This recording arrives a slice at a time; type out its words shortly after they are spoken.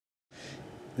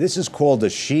This is called a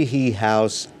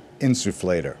Sheehy-House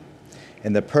Insufflator,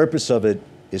 and the purpose of it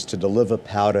is to deliver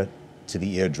powder to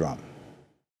the eardrum.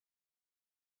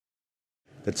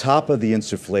 The top of the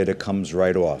insufflator comes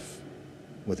right off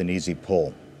with an easy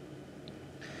pull.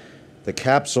 The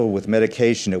capsule with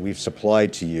medication that we've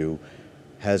supplied to you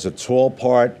has a tall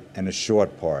part and a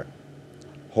short part.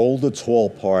 Hold the tall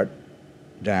part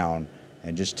down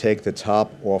and just take the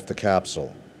top off the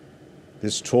capsule.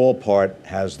 This tall part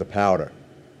has the powder,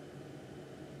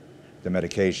 the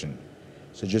medication.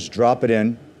 So just drop it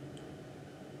in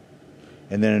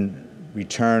and then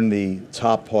return the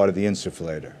top part of the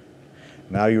insufflator.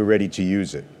 Now you're ready to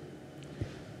use it.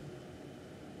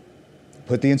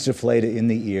 Put the insufflator in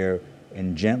the ear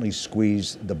and gently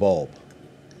squeeze the bulb,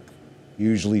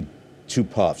 usually 2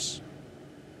 puffs.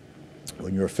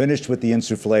 When you're finished with the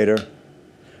insufflator,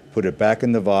 put it back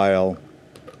in the vial,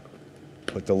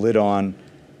 put the lid on,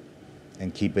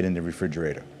 and keep it in the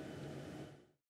refrigerator.